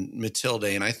mentioned Matilde,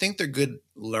 and I think they're good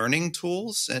learning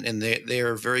tools, and they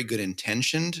are very good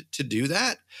intentioned to do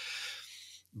that.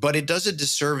 But it does a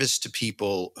disservice to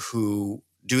people who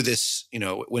do this.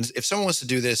 If someone wants to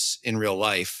do this in real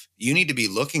life, you need to be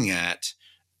looking at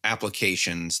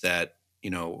applications that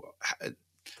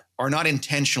are not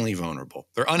intentionally vulnerable.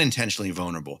 They're unintentionally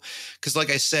vulnerable. Because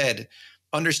like I said,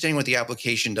 understanding what the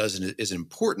application does is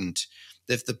important.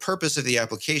 If the purpose of the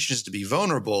application is to be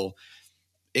vulnerable,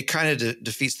 it kind of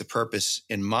defeats the purpose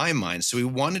in my mind. So we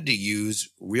wanted to use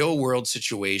real world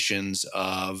situations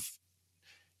of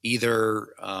either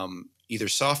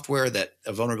software that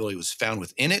a vulnerability was found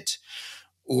within it,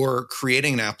 or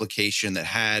creating an application that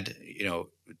had,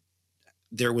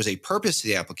 there was a purpose to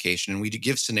the application. And we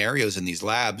give scenarios in these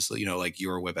labs, like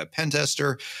you're a web app pen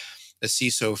tester, a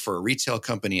CISO for a retail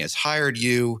company has hired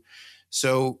you.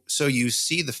 So you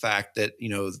see the fact that,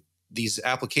 these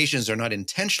applications are not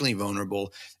intentionally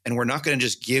vulnerable, and we're not going to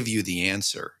just give you the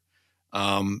answer.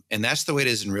 And that's the way it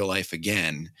is in real life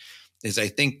again, is I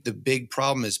think the big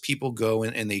problem is people go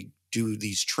and they do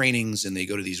these trainings and they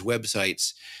go to these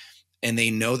websites and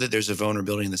they know that there's a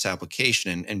vulnerability in this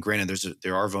application. And granted,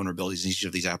 there are vulnerabilities in each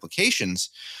of these applications.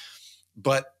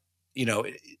 But,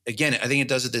 again, I think it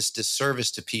does this disservice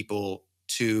to people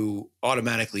to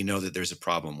automatically know that there's a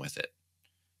problem with it.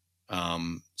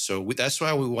 That's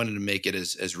why we wanted to make it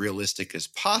as realistic as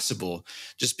possible,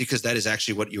 just because that is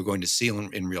actually what you're going to see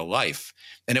in real life.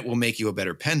 And it will make you a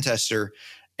better pen tester.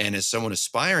 And as someone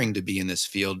aspiring to be in this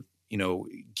field,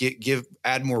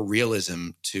 add more realism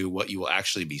to what you will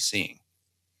actually be seeing.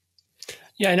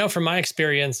 Yeah, I know from my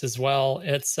experience as well,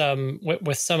 it's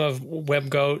with some of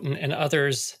WebGoat and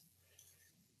others,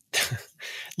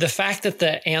 the fact that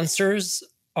the answers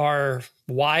are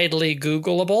widely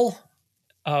Googleable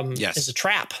is a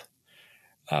trap.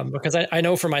 Because I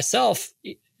know for myself,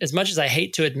 as much as I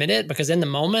hate to admit it, because in the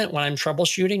moment when I'm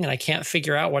troubleshooting and I can't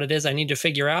figure out what it is I need to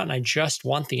figure out and I just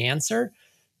want the answer,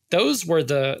 those were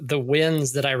the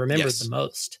wins that I remembered the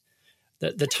most.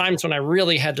 The times when I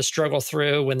really had to struggle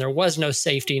through, when there was no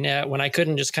safety net, when I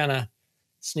couldn't just kind of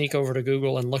sneak over to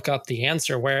Google and look up the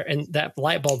answer, and that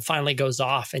light bulb finally goes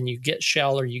off and you get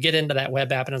shell or you get into that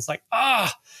web app and it's like,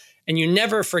 and you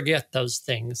never forget those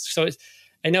things. So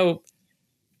I know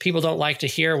people don't like to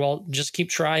hear, well, just keep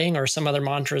trying, or some other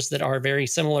mantras that are very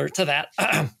similar to that.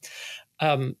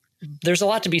 There's a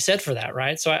lot to be said for that,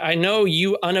 right? So I know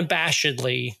you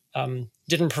unabashedly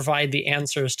didn't provide the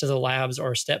answers to the labs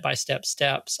or step-by-step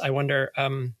steps. I wonder,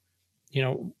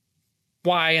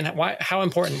 why, how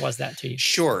important was that to you?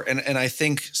 Sure. And I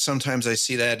think sometimes I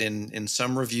see that in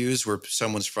some reviews where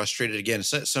someone's frustrated. Again,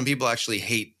 some people actually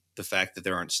hate the fact that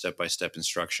there aren't step-by-step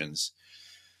instructions.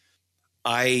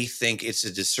 I think it's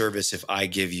a disservice if I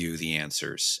give you the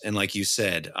answers. And like you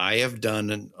said, I have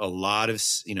done a lot of,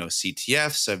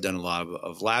 CTFs. I've done a lot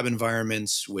of lab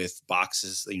environments with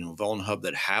boxes, VulnHub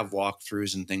that have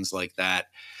walkthroughs and things like that.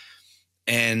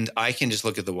 And I can just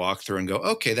look at the walkthrough and go,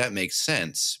 okay, that makes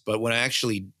sense. But when I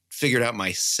actually figured out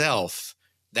myself,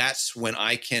 that's when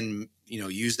I can,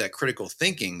 use that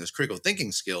those critical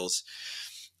thinking skills.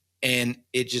 And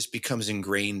it just becomes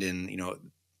ingrained in,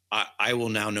 I will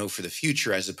now know for the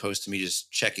future, as opposed to me just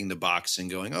checking the box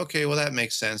and going, okay, well, that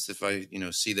makes sense if I,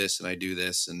 see this and I do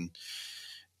this, and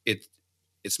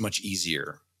it's much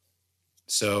easier.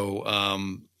 So,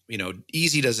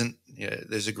 easy doesn't,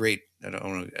 there's a great,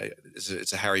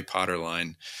 it's a Harry Potter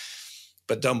line,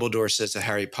 but Dumbledore says to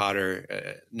Harry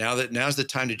Potter, now's the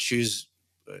time to choose,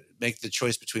 make the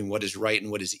choice between what is right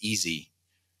and what is easy.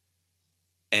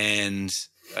 And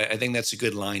I think that's a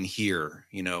good line here.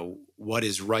 What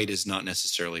is right is not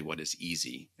necessarily what is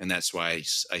easy. And that's why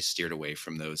I steered away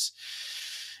from those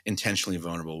intentionally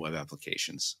vulnerable web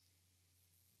applications.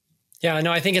 Yeah,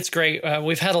 no, I think it's great.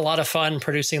 We've had a lot of fun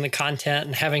producing the content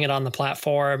and having it on the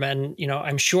platform. And,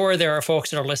 I'm sure there are folks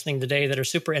that are listening today that are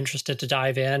super interested to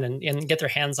dive in and get their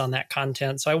hands on that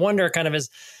content. So I wonder, kind of as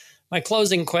my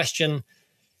closing question,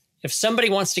 if somebody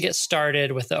wants to get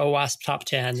started with the OWASP Top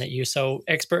 10 that you so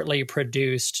expertly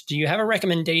produced, do you have a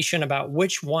recommendation about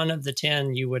which one of the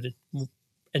 10 you would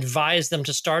advise them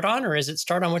to start on, or is it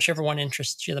start on whichever one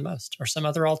interests you the most, or some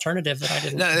other alternative that I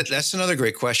didn't mention? That's another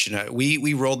great question.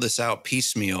 We rolled this out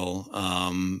piecemeal,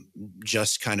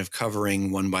 just kind of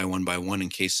covering one by one in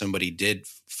case somebody did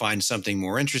find something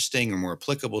more interesting or more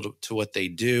applicable to what they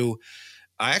do.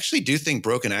 I actually do think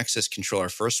broken access control, our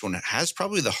first one, has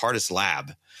probably the hardest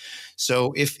lab.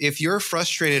 So if you're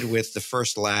frustrated with the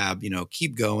first lab,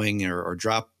 keep going or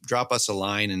drop us a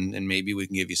line and maybe we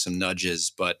can give you some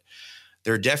nudges. But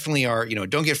there definitely are,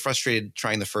 don't get frustrated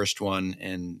trying the first one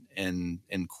and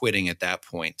quitting at that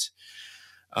point.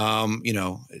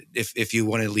 If you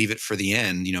want to leave it for the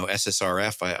end,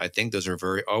 SSRF, I think those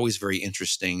are always very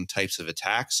interesting types of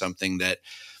attacks, something that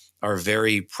are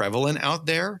very prevalent out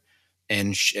there,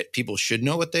 and people should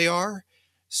know what they are.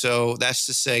 So that's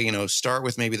to say, start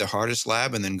with maybe the hardest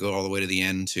lab and then go all the way to the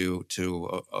end to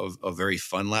a very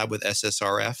fun lab with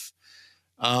SSRF.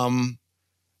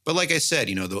 But like I said,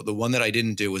 the one that I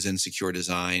didn't do was insecure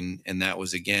design. And that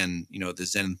was, again, the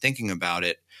Zen thinking about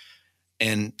it.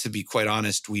 And to be quite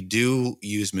honest, we do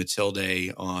use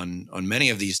Matilde on many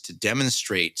of these to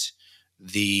demonstrate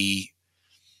the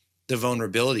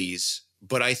vulnerabilities.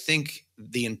 But I think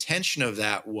the intention of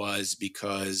that was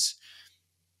because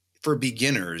for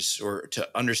beginners or to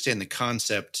understand the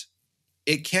concept,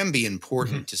 it can be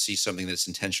important to see something that's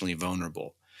intentionally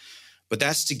vulnerable. But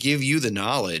that's to give you the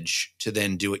knowledge to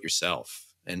then do it yourself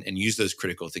and use those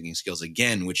critical thinking skills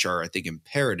again, which are, I think,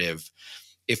 imperative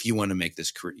if you want to make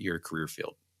this your career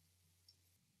field.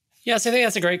 Yes, I think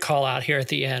that's a great call out here at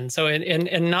the end. So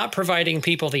in not providing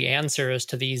people the answers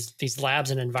to these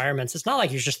labs and environments, it's not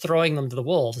like you're just throwing them to the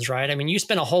wolves, right? I mean, you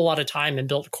spent a whole lot of time and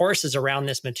built courses around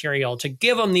this material to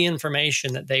give them the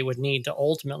information that they would need to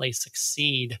ultimately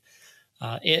succeed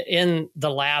in the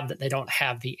lab that they don't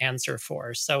have the answer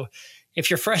for. So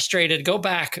if you're frustrated, go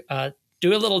back,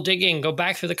 do a little digging, go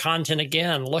back through the content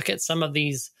again, look at some of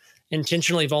these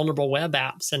intentionally vulnerable web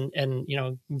apps and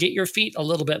get your feet a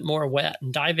little bit more wet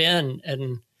and dive in,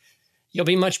 and you'll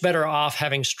be much better off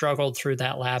having struggled through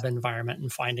that lab environment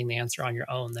and finding the answer on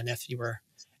your own than if you were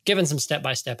given some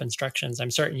step-by-step instructions.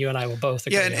 I'm certain you and I will both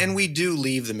agree. Yeah, and we do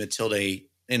leave the Matilde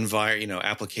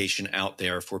application out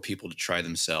there for people to try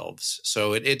themselves.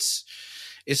 So it's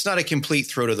not a complete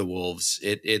throw to the wolves.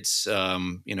 It's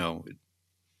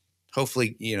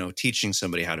hopefully teaching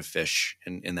somebody how to fish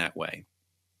in that way.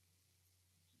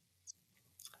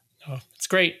 Oh, it's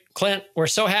great. Clint, we're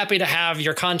so happy to have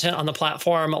your content on the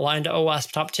platform aligned to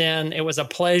OWASP Top 10. It was a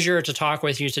pleasure to talk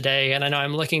with you today. And I know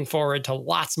I'm looking forward to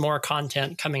lots more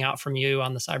content coming out from you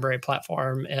on the Cybrary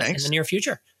platform in the near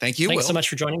future. Thank you. Thanks so much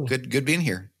for joining me. Good being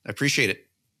here. I appreciate it.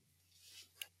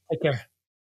 Take care.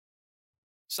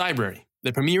 Cybrary,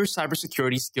 the premier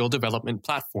cybersecurity skill development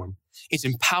platform, is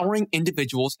empowering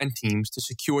individuals and teams to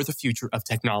secure the future of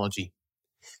technology.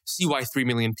 See why 3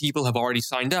 million people have already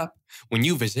signed up when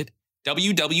you visit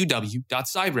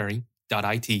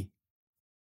www.cybrary.it.